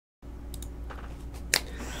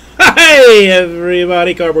Hey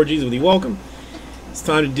everybody, Cardboard Jesus with you. Welcome. It's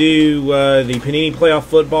time to do the Panini Playoff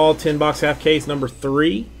Football 10-box half case number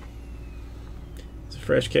 3. It's a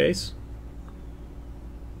fresh case.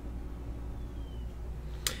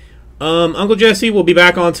 Uncle Jesse will be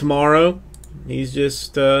back on tomorrow. He's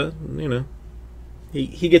just, you know,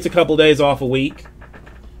 he gets a couple days off a week.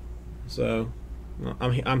 So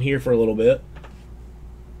I'm here for a little bit.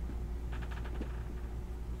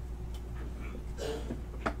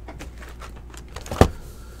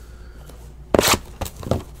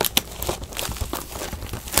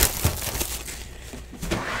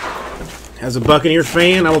 As a Buccaneer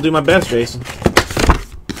fan, I will do my best, Jason.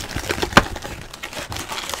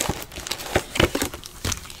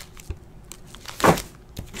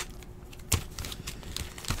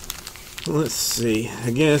 Let's see.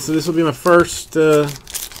 Again, so this will be my first peek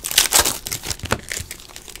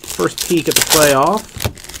at the playoff.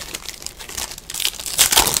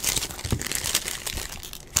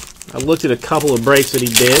 I looked at a couple of breaks that he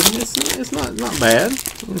did. It's not bad.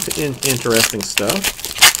 It's interesting stuff.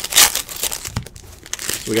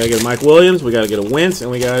 So we got to get a Mike Williams, we got to get a Wentz,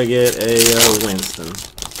 and we got to get a Winston.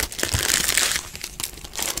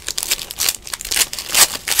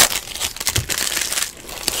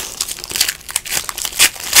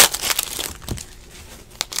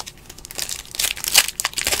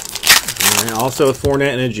 And also a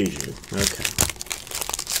Fournette and a Juju. Okay.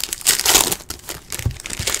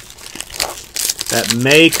 That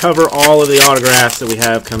may cover all of the autographs that we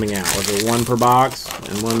have coming out. Was it one per box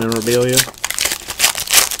and one memorabilia?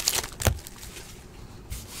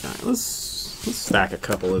 Let's stack a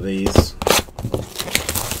couple of these.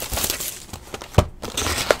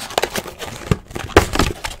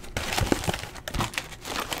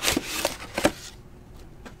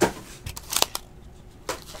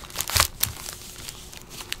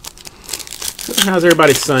 How's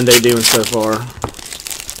everybody's Sunday doing so far?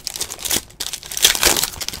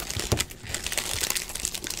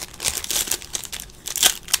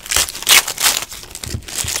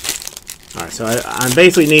 Alright, so I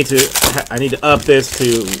basically need to up this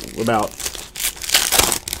to about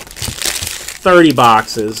 30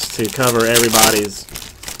 boxes to cover everybody's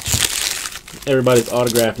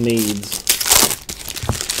autograph needs.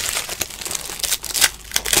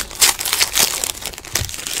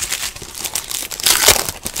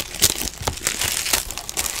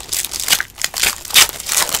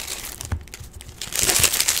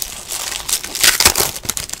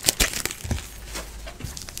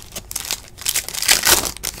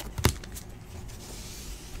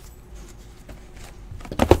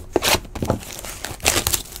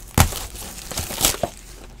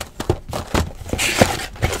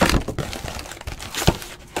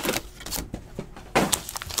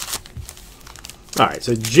 Alright,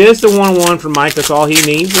 so just a 1-1 from Mike. That's all he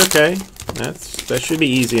needs. Okay. That should be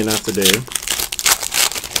easy enough to do.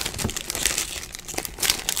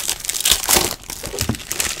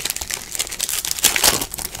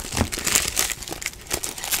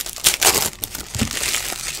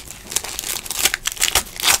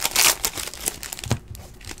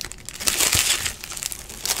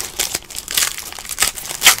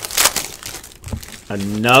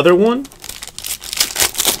 Another one.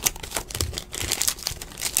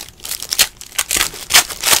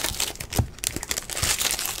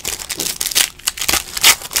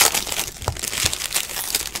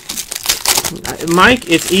 Mike,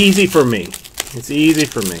 it's easy for me. It's easy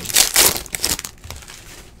for me.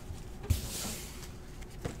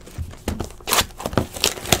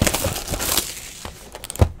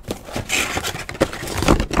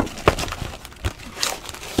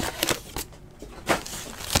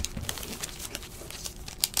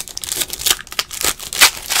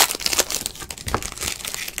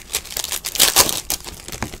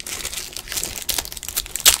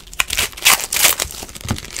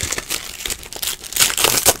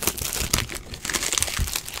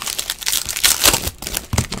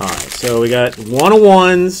 So we got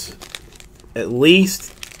 1-of-1s, at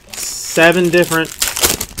least 7 different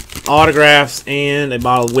autographs, and a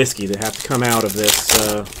bottle of whiskey that have to come out of this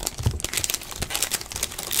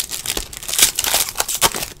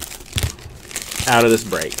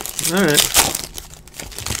break. All right,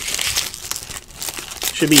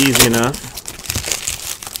 should be easy enough.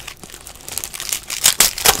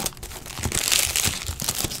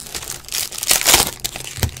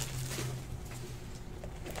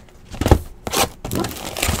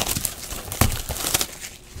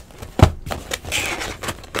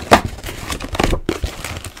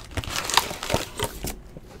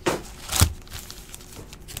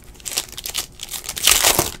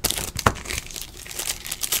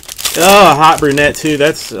 Oh, hot brunette too.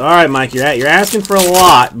 That's all right, Mike. You're asking for a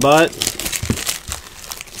lot, but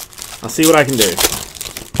I'll see what I can do.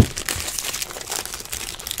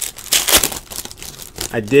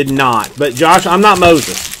 I did not, but Josh, I'm not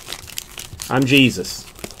Moses. I'm Jesus.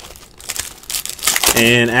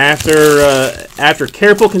 And after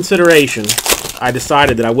careful consideration, I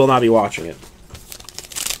decided that I will not be watching it.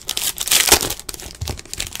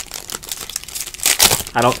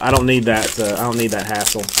 I don't need that. I don't need that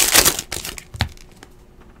hassle.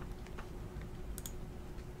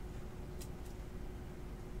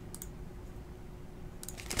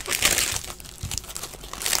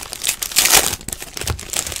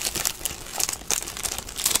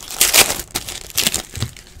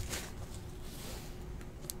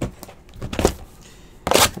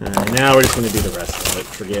 Alright, now we're just going to do the rest of it.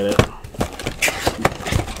 Forget it.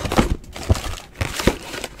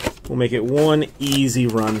 We'll make it one easy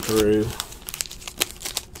run through.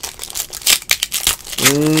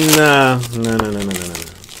 No.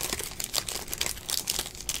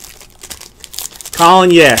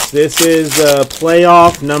 Colin, yes, this is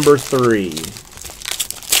playoff number 3.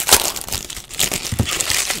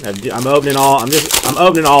 I'm opening all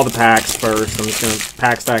the packs first. I'm just gonna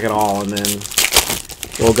pack stack it all, and then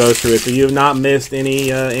we'll go through it. So you have not missed any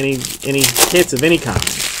hits of any kind.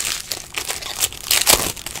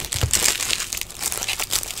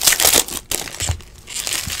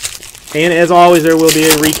 And as always, there will be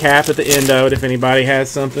a recap at the end of it if anybody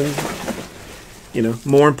has something, you know,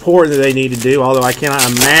 more important that they need to do. Although I cannot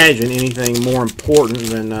imagine anything more important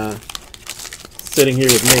than sitting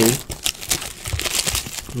here with me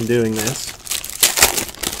and doing this.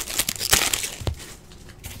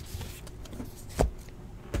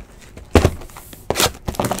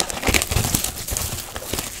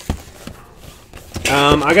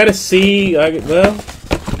 I gotta see. Well,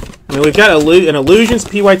 I mean, we've got an Illusions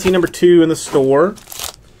PYT number 2 in the store.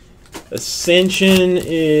 Ascension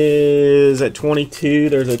is at 22.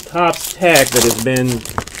 There's a Topps Tech that has been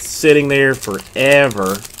sitting there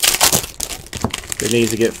forever that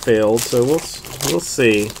needs to get filled. So we'll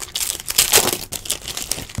see.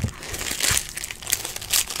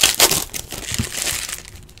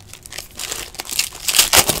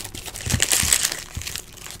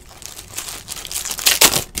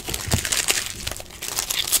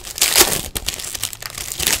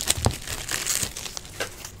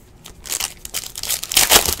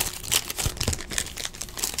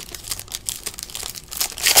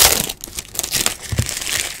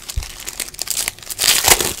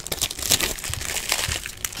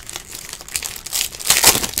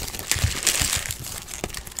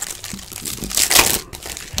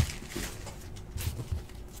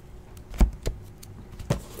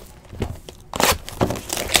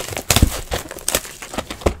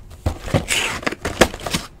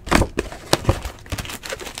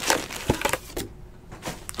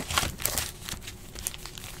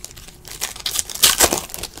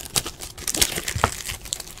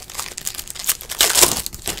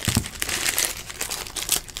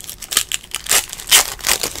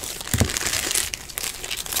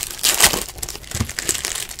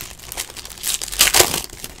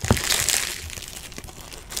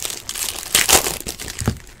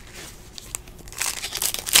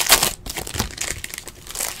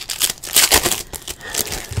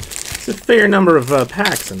 A fair number of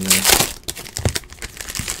packs in there.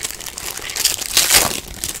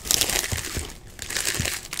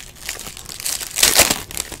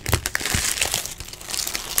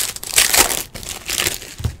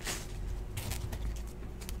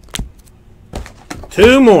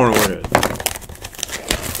 Two more and we're good.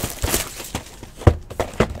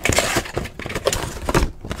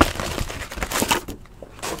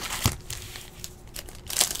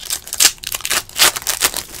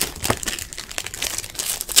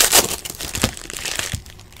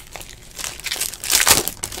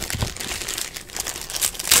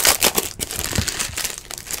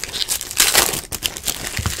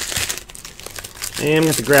 And I'm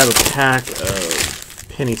going to grab a pack of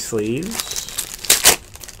penny sleeves.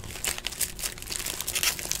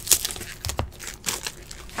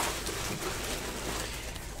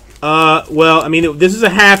 Well, I mean, this is a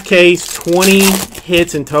half case, 20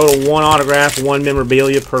 hits in total, 1 autograph, 1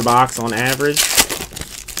 memorabilia per box on average.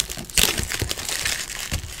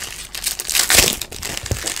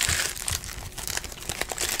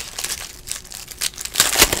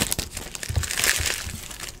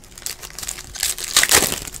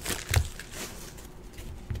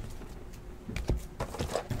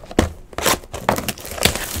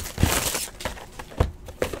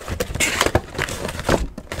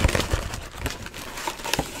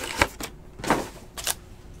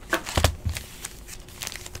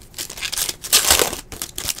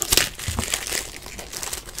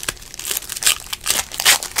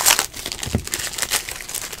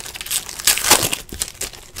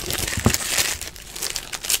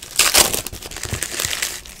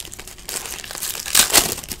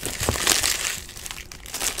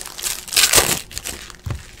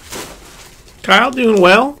 Kyle, doing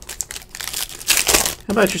well.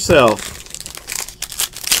 How about yourself?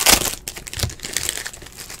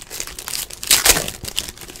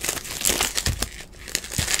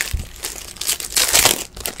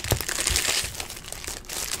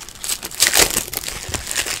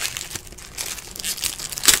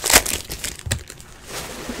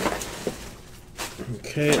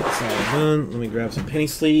 Okay, that's all done. Let me grab some penny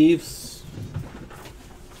sleeves.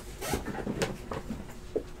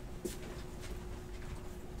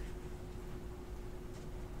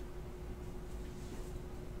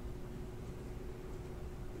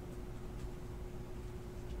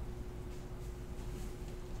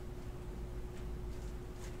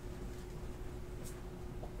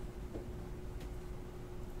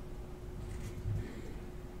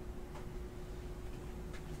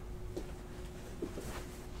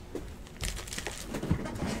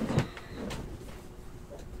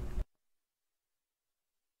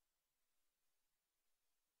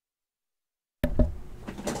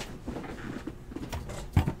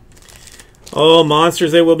 Oh,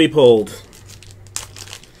 monsters, they will be pulled.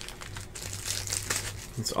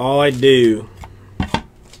 That's all I do.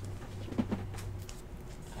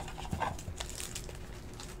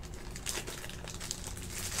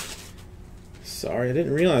 Sorry, I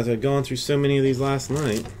didn't realize I'd gone through so many of these last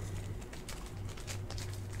night.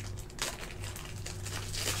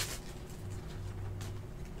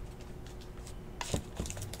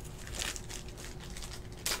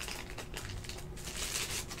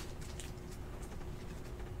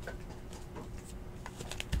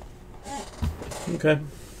 Okay.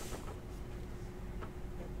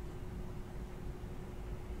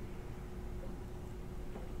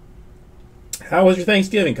 How was your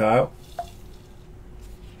Thanksgiving, Kyle?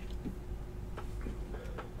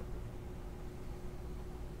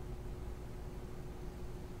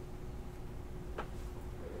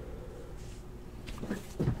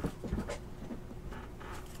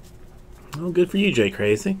 Oh, good for you, Jay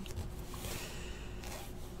Crazy.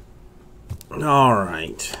 All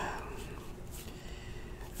right.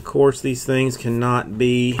 Of course, these things cannot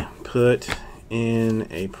be put in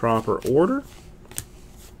a proper order.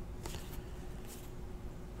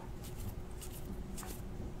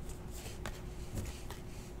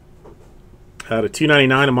 Out of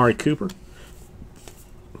 299, Amari Cooper.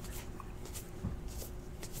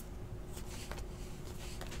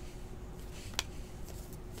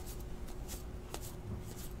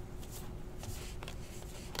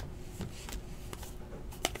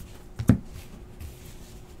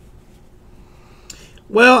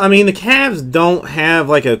 Well, I mean, the Cavs don't have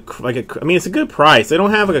like a I mean, it's a good price. They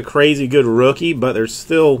don't have like a crazy good rookie, but there's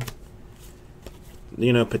still,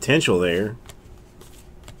 you know, potential there.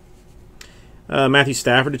 Matthew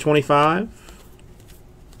Stafford to 25.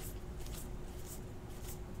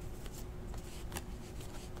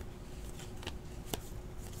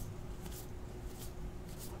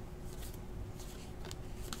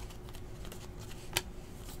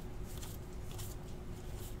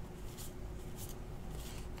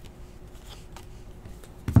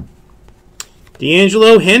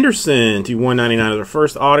 D'Angelo Henderson to 199 of their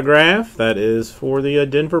first autograph. That is for the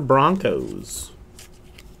Denver Broncos.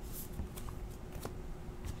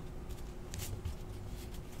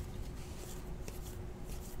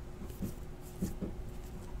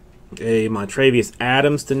 A Montravius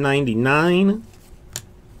Adams to 99.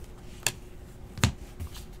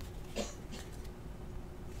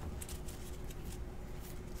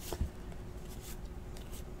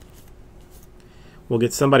 We'll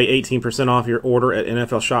get somebody 18% off your order at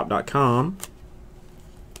NFLshop.com.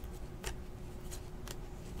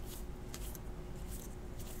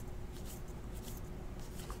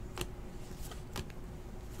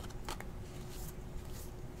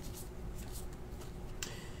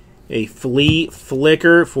 A Flea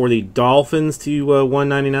Flicker for the Dolphins to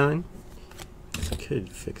 199. I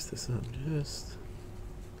could fix this up just.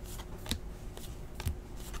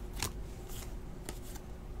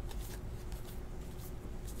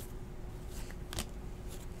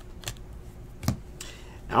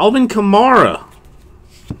 Alvin Kamara,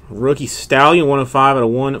 rookie Stallion, 105 out of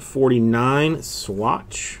 149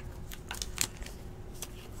 swatch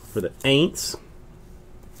for the Aints.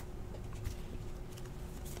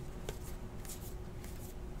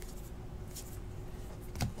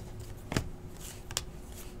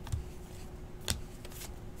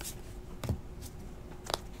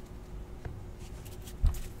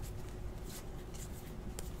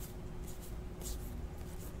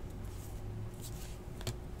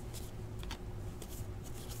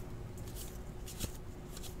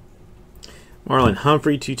 Marlon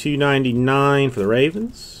Humphrey to 299 for the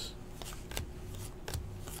Ravens.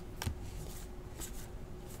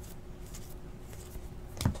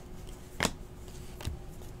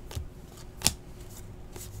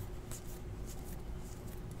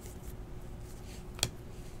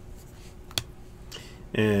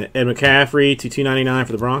 And Ed McCaffrey to 299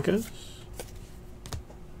 for the Broncos.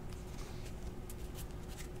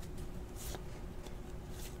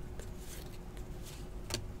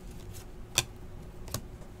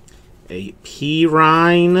 A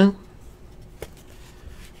Pirine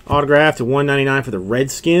autograph to 199 for the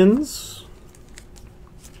Redskins.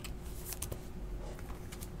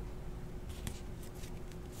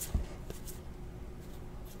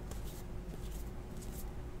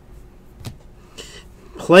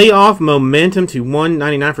 Playoff momentum to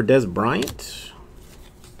 199 for Des Bryant.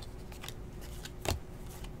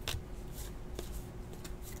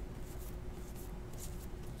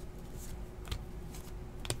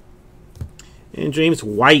 And James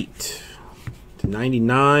White to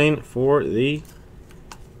 99 for the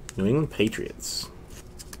New England Patriots.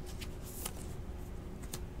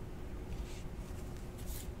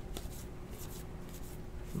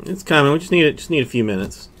 It's coming. We just need a few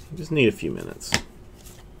minutes. Just need a few minutes.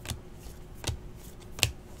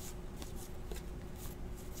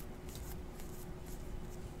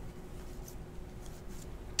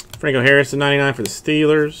 Franco Harris to 99 for the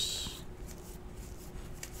Steelers.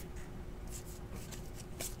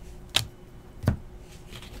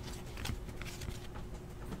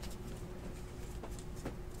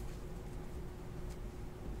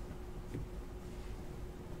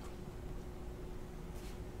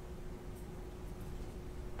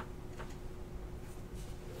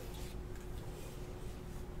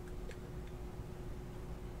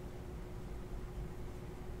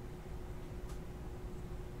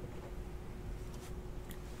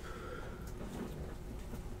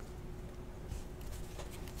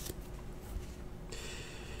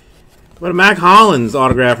 What a Mac Hollins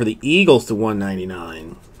autograph for the Eagles to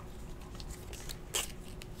 199.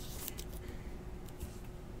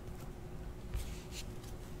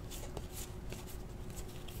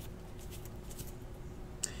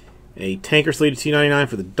 A Tankersley to 299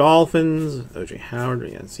 for the Dolphins. OJ Howard.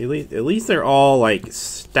 Yeah, see, at least they're all like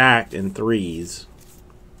stacked in threes.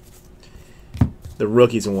 The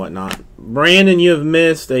rookies and whatnot. Brandon, you have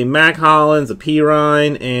missed a Mac Hollins, a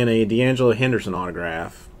Pirine, and a D'Angelo Henderson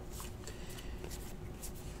autograph.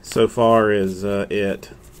 So far is it.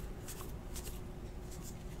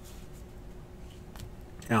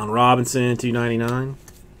 Allen Robinson, 299.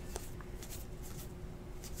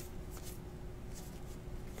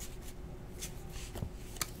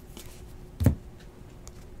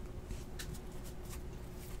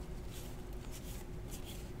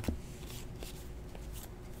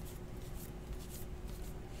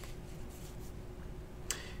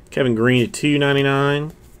 Kevin Green at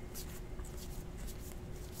 299.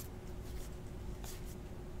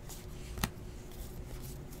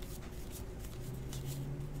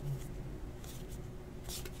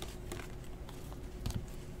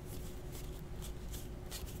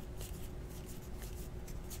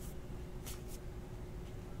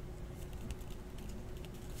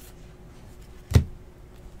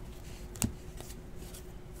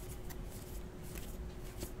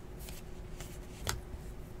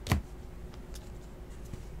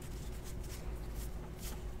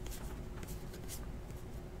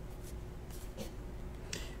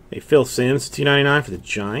 A Phil Simms, $2.99 for the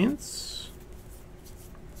Giants.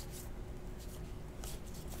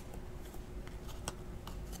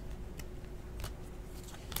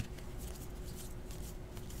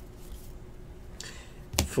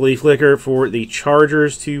 Flea Flicker for the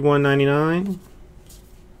Chargers, $199.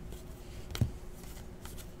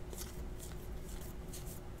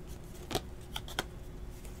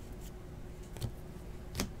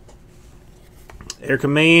 Air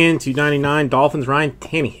Command, $2.99. Dolphins, Ryan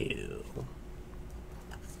Tannehill.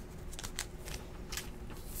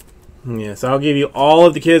 Yes, I'll give you all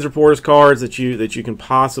of the Kids Reporters cards that you can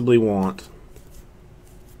possibly want.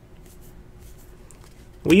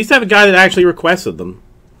 We used to have a guy that actually requested them.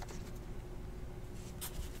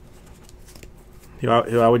 Who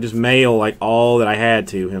I would just mail like all that I had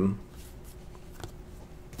to him.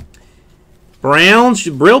 Browns,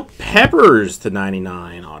 Brill Peppers to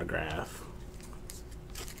 99 autograph.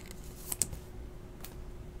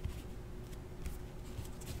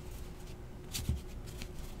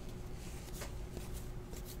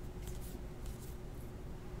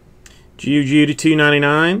 Juju to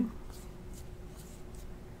 299.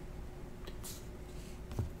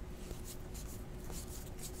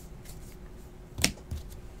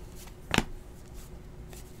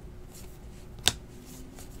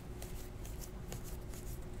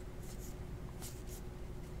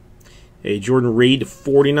 A Jordan Reed to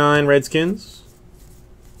 49 Redskins.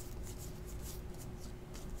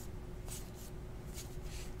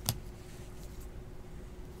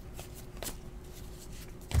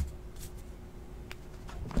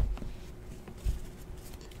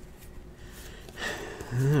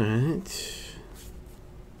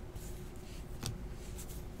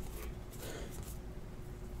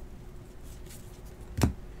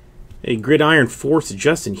 A Gridiron Force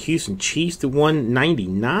Justin Houston Chiefs to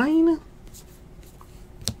 199.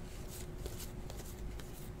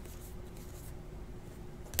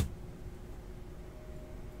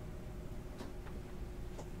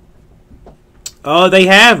 Oh, they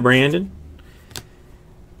have, Brandon.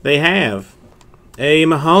 They have. A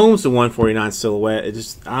Mahomes to 149 silhouette. It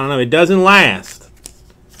just, I don't know, it doesn't last.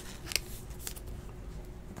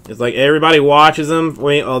 It's like everybody watches them.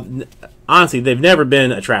 Honestly, they've never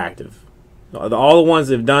been attractive. All the ones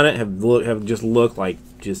that have done it have just looked like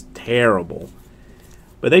just terrible.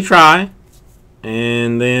 But they try,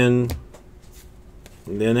 and then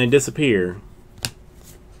they disappear.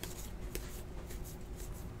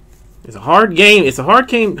 It's a hard game. It's a hard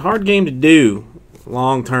game to do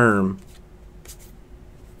long term.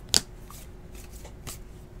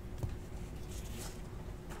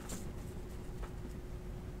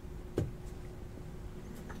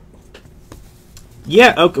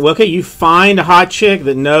 Yeah, okay, you find a hot chick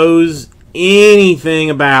that knows anything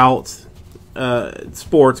about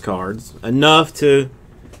sports cards, enough to,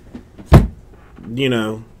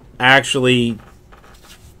 actually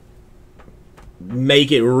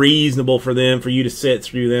make it reasonable for you to sit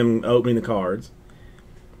through them opening the cards.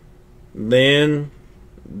 Then,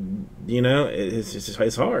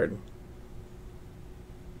 it's hard.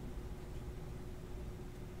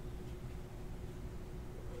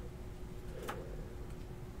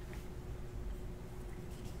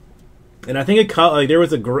 And I think there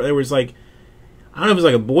was like, I don't know if it was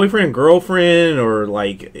like a boyfriend, girlfriend, or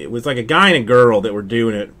like it was like a guy and a girl that were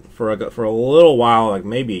doing it for a little while, like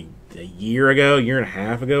maybe a year and a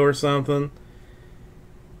half ago or something.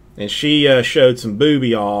 And she showed some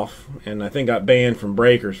boobie off, and I think got banned from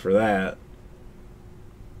Breakers for that.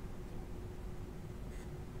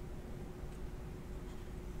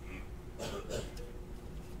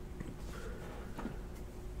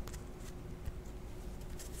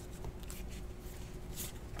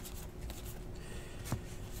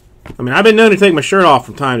 I mean, I've been known to take my shirt off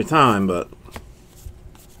from time to time, but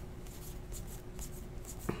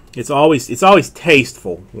it's always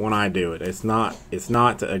tasteful when I do it. It's not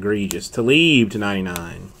egregious. Talib to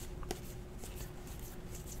 99.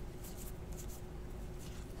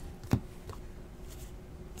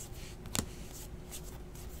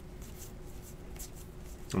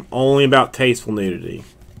 I'm only about tasteful nudity.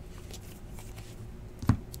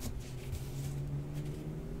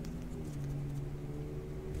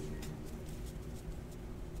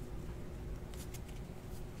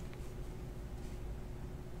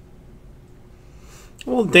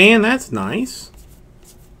 Well, Dan, that's nice.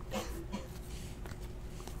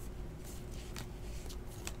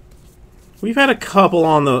 We've had a couple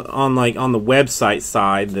on the website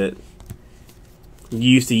side that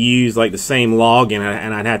used to use like the same login,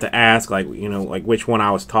 and I'd have to ask like which one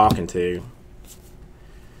I was talking to.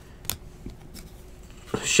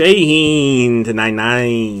 Shaheen to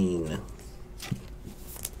 99.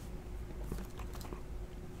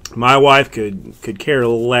 My wife could care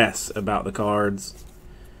less about the cards.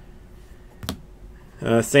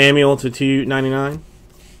 Samuel to 299.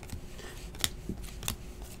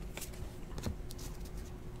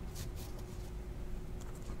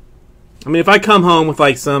 I mean, if I come home with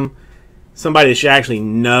like somebody that she actually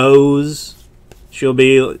knows, she'll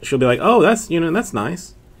be like, oh, that's that's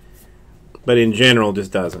nice. But in general,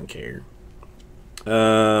 just doesn't care.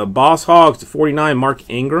 Boss Hogs to 49. Mark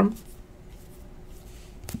Ingram.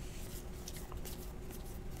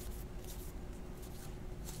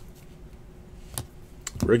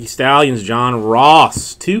 Rookie Stallions, John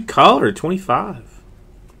Ross. 2-color, 25.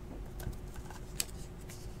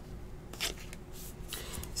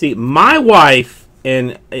 See, my wife,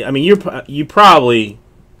 and I mean, you probably,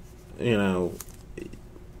 the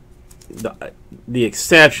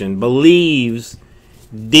exception, believes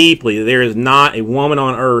deeply that there is not a woman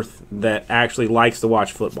on earth that actually likes to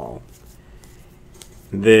watch football.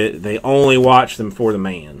 That they only watch them for the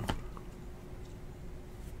man.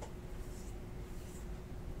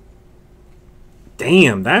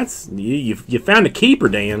 Damn, that's you found a keeper,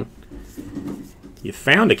 Dan. You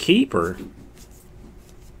found a keeper.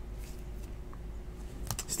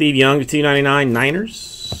 Steve Young to 299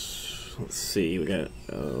 Niners. Let's see, we got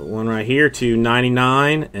one right here to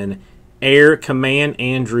 99 and Air Command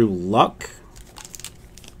Andrew Luck.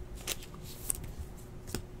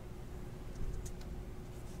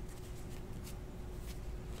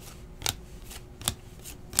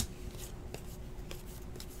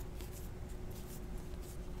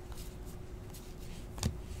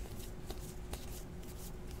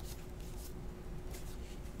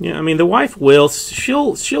 Yeah, I mean, the wife will.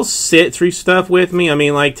 She'll sit through stuff with me. I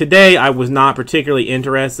mean, like today, I was not particularly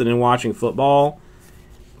interested in watching football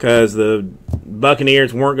because the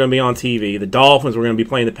Buccaneers weren't going to be on TV. The Dolphins were going to be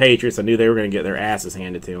playing the Patriots. I knew they were going to get their asses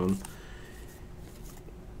handed to them.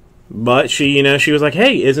 But she was like,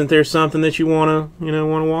 "Hey, isn't there something that you want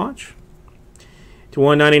to watch?" To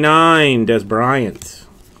 199, Des Bryant.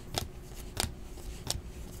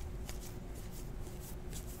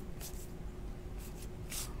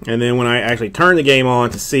 And then when I actually turned the game on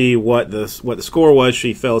to see what the score was,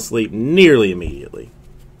 she fell asleep nearly immediately.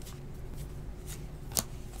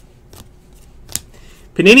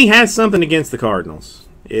 Panini has something against the Cardinals.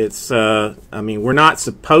 It's I mean, we're not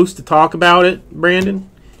supposed to talk about it, Brandon,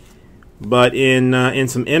 but in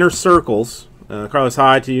some inner circles, Carlos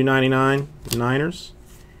Hyde to 299 Niners.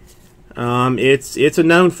 It's a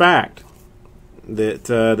known fact that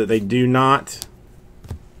that they do not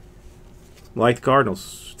like the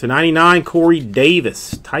Cardinals. To 99, Corey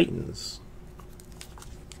Davis, Titans.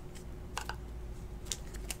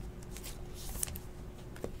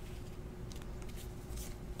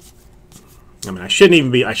 I mean, I shouldn't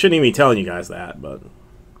even be telling you guys that, but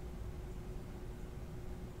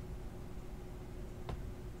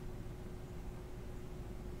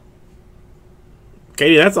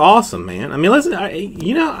Katie, that's awesome, man. I mean, listen, to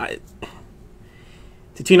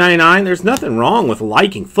 299, there's nothing wrong with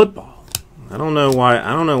liking football. I don't know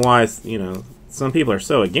why some people are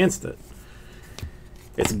so against it.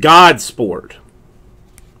 It's God's sport.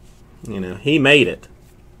 He made it.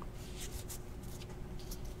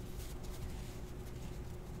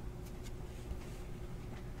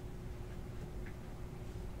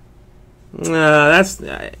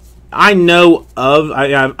 I know of.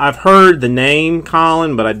 I've heard the name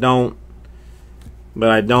Colin, but I don't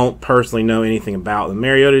personally know anything about them.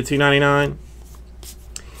 Mariota 299.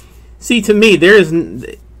 See, to me,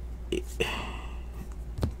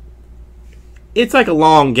 it's like a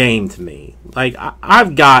long game to me. Like,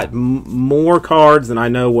 I've got more cards than I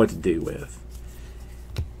know what to do with.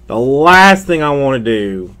 The last thing I want to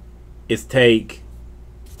do is take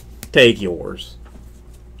yours.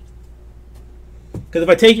 Because if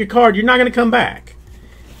I take your card, you're not going to come back.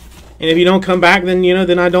 And if you don't come back, then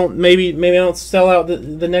then I don't maybe I don't sell out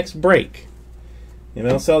the next break. If I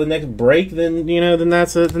don't sell the next break, then then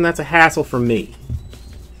that's a hassle for me.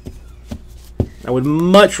 I would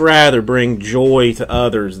much rather bring joy to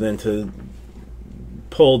others than to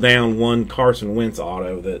pull down one Carson Wentz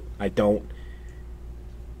auto that I don't,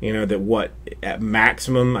 that at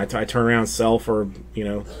maximum I turn around and sell for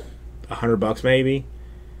 $100 maybe,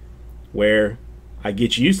 where I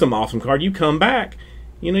get you some awesome card, you come back,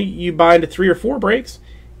 you buy into 3 or 4 breaks.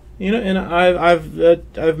 And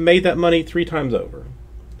I've made that money 3 times over.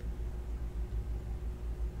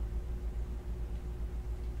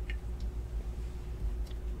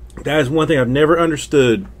 That is one thing I've never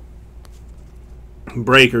understood.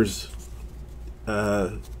 Breakers,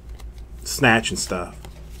 snatch and stuff.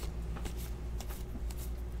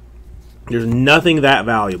 There's nothing that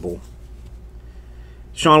valuable.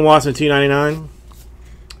 Sean Watson 299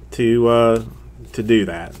 to do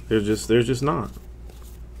that. There's just not.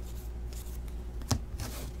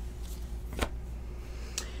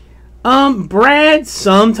 Brad,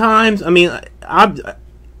 sometimes, I mean,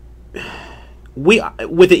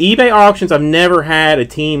 with the eBay auctions, I've never had a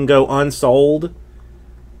team go unsold.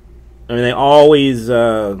 I mean, they always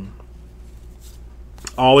end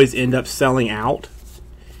up selling out.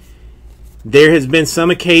 There has been some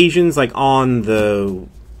occasions, like on the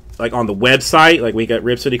website, like we got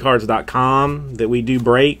ripcitycards.com, that we do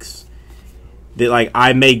breaks, that like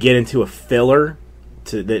I may get into a filler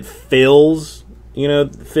that fills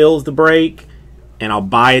the break, and I'll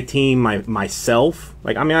buy a team myself.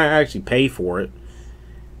 Like, I mean, I actually pay for it.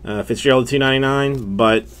 Fitzgerald $2.99,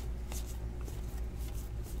 but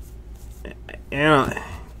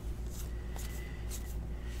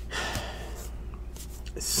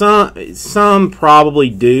some probably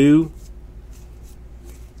do.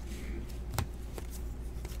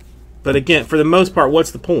 But again, for the most part,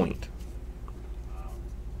 what's the point?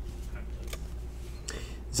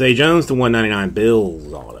 Zay Jones to 199,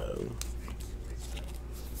 Bills auto.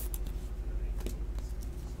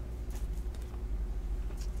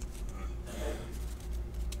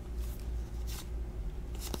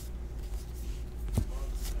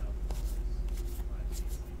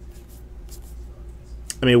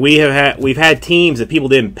 I mean, we've had teams that people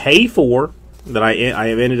didn't pay for that I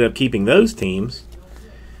have ended up keeping those teams.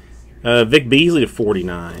 Vic Beasley to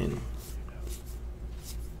 49.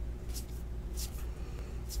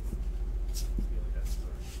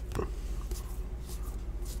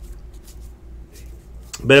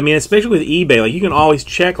 But I mean, especially with eBay, like you can always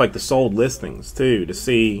check like the sold listings too to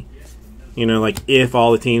see, you know, like if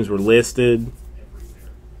all the teams were listed.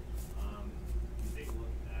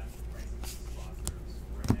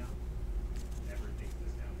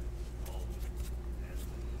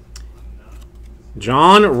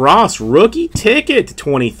 John Ross, rookie ticket to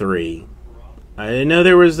 23. I didn't know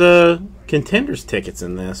there was contenders tickets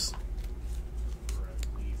in this.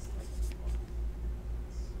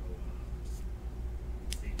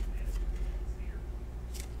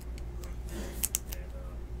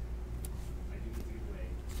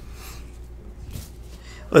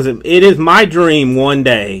 Listen, it is my dream one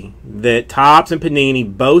day that Topps and Panini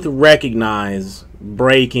both recognize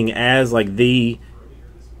breaking as like the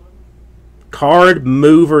card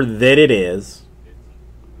mover that it is.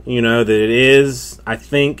 You know, that it is, I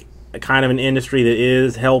think, a kind of an industry that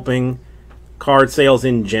is helping card sales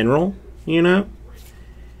in general, you know,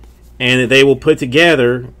 and that they will put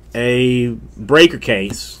together a breaker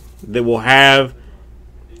case that will have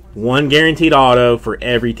one guaranteed auto for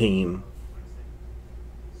every team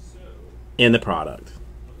in the product.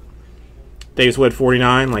 Davis Wood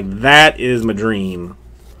 49, like that is my dream.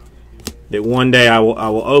 That one day I will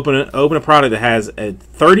open a product that has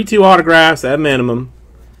 32 autographs at minimum,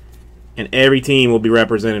 and every team will be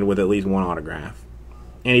represented with at least one autograph.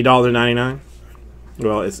 Andy Dalton 99.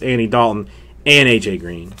 Well, it's Andy Dalton and AJ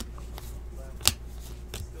Green.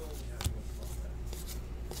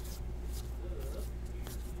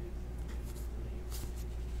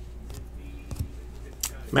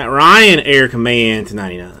 Matt Ryan, Air Command to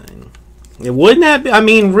 99. It wouldn't that be, I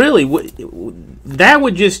mean, really, that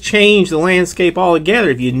would just change the landscape altogether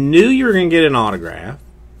if you knew you were going to get an autograph.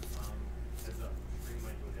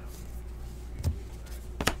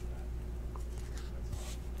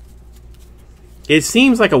 It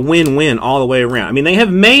seems like a win-win all the way around. I mean, they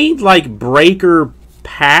have made like breaker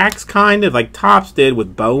packs, kind of like Topps did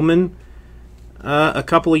with Bowman a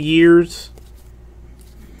couple of years.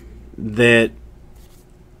 That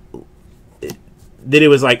it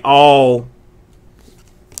was like all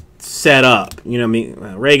set up. You know what I mean?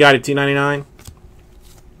 Ray got it $2.99.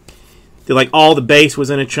 Like all the base was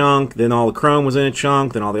in a chunk, then all the chrome was in a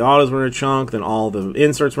chunk, then all the autos were in a chunk, then all the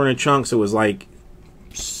inserts were in a chunk. So it was like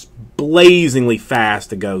blazingly fast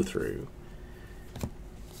to go through.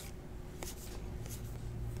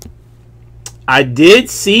 I did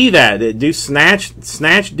see that. Dude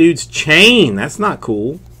snatch dude's chain. That's not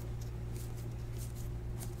cool.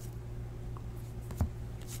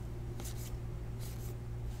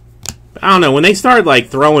 I don't know, when they start like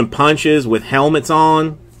throwing punches with helmets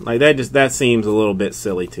on, like that seems a little bit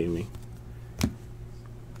silly to me.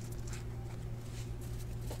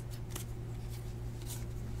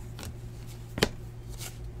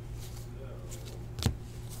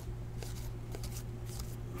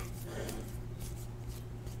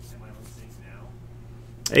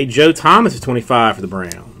 Hey, Joe Thomas is 25 for the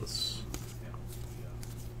Browns.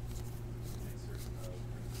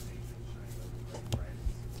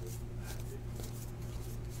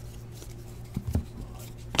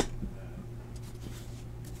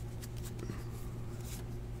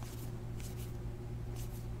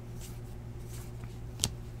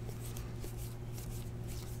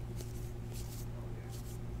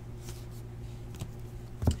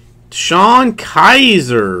 Sean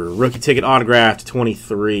Kaiser, rookie ticket autograph to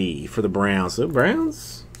 23 for the Browns. So Browns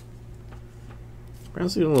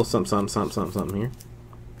doing a little something here.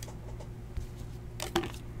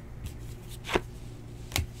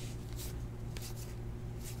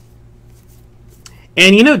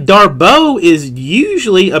 And you know, Darboh is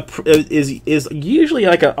usually usually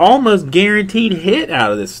like an almost guaranteed hit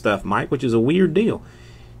out of this stuff, Mike, which is a weird deal.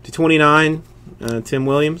 To 29, Tim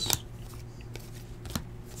Williams.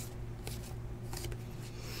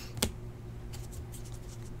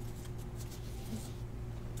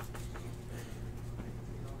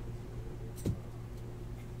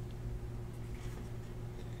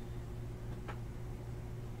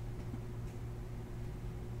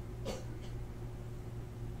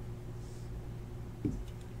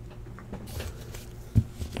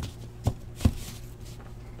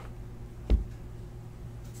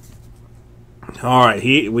 All right,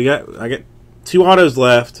 I got 2 autos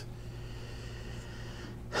left.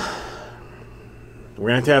 We're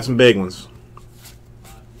going to have some big ones.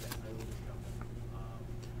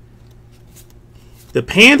 The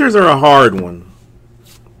Panthers are a hard one.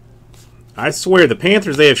 I swear, the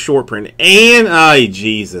Panthers, they have short print. And,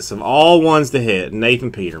 Jesus, of all ones to hit,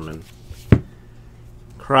 Nathan Peterman.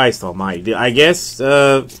 Christ almighty. I guess,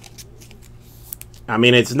 I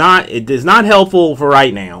mean, it is not helpful for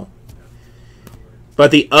right now. But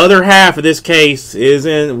the other half of this case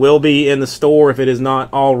will be in the store if it is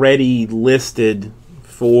not already listed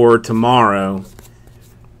for tomorrow.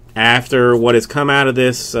 After what has come out of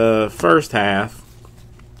this first half,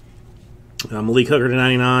 Malik Hooker to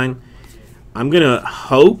 99. I'm gonna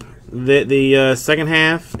hope that the second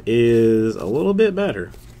half is a little bit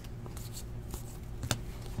better.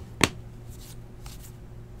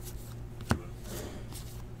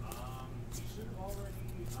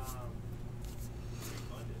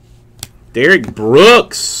 Derek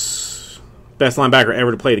Brooks, best linebacker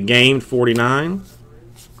ever to play the game, 49.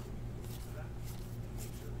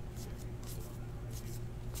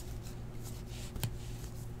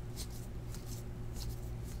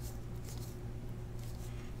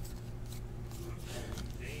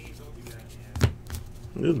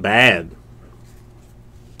 It was bad.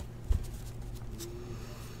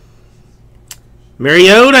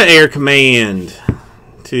 Mariota Air Command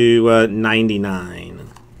to 99.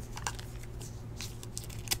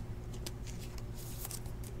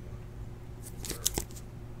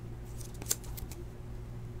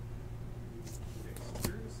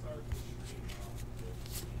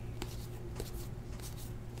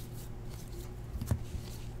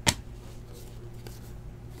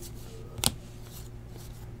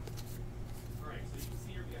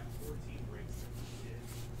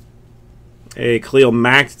 A Khalil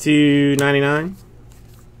Mack to 99.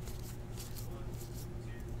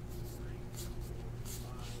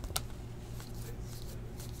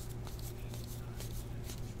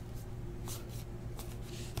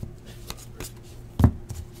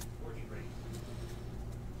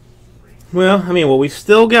 Well, I mean, we've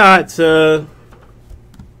still got the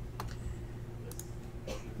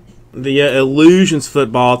Illusions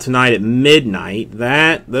football tonight at midnight.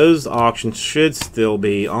 Those auctions should still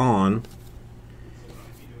be on.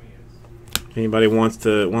 If anybody wants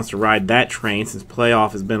to ride that train, since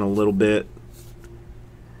playoff has been a little bit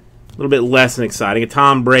less than exciting. A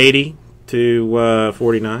Tom Brady to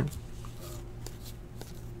 49.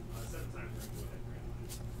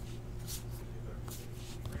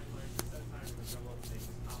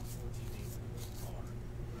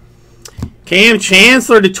 Cam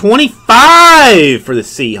Chancellor to 25 for the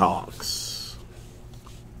Seahawks.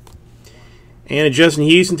 And a Justin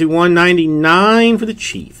Houston to 199 for the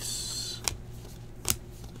Chiefs.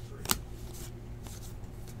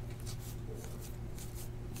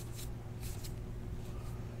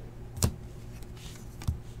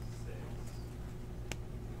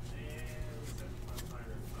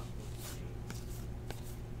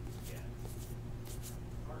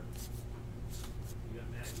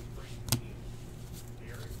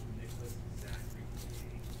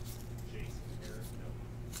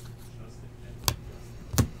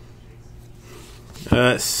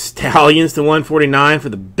 Stallions to 149 for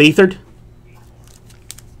the Beathard.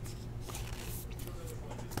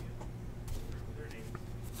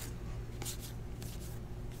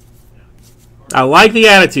 I like the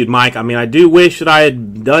attitude, Mike. I mean, I do wish that I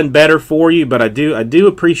had done better for you, but I do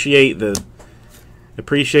appreciate the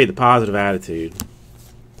positive attitude.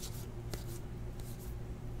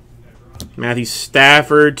 Matthew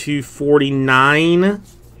Stafford to 49.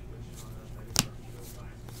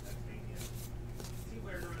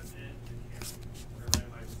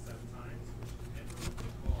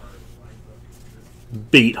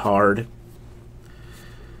 Beat hard.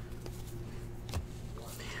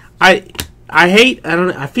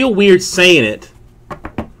 I feel weird saying it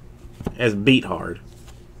as beat hard.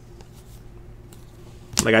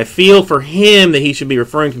 Like, I feel for him that he should be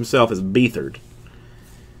referring to himself as Beathard.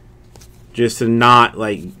 Just to not,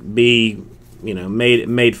 like, be, you know,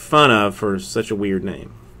 made fun of for such a weird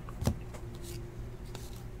name.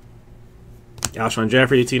 Alshon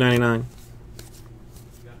Jeffrey to 299.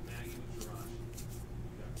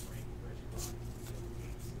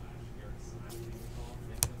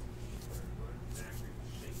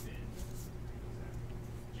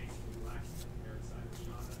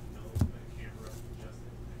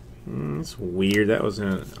 That's weird. That was in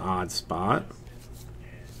an odd spot.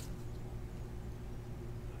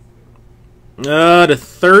 To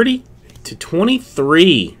 30 to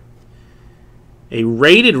 23. A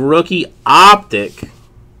rated rookie optic.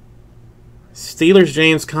 Steelers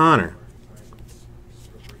James Conner.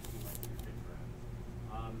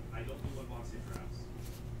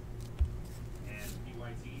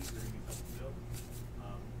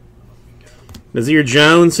 Nazir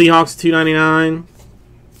Jones, Seahawks 299.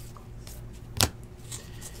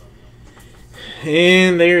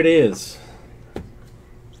 And there it is.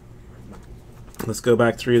 Let's go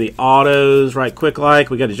back through the autos right quick like.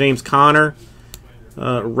 We got a James Conner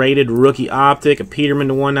rated rookie optic, a Peterman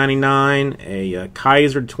to 199, a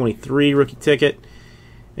Kaiser to 23 rookie ticket,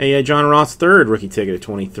 a John Ross third rookie ticket to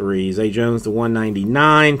 23, Zay Jones to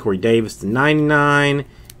 199, Corey Davis to 99,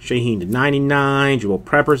 Shaheen to 99, Joel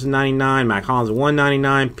Preppers to 99, Mac Hollins to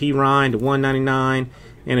 199, P. Ryan to 199,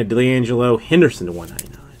 and a D'Angelo Henderson to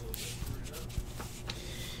 199.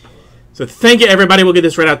 So thank you, everybody. We'll get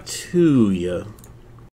this right out to you.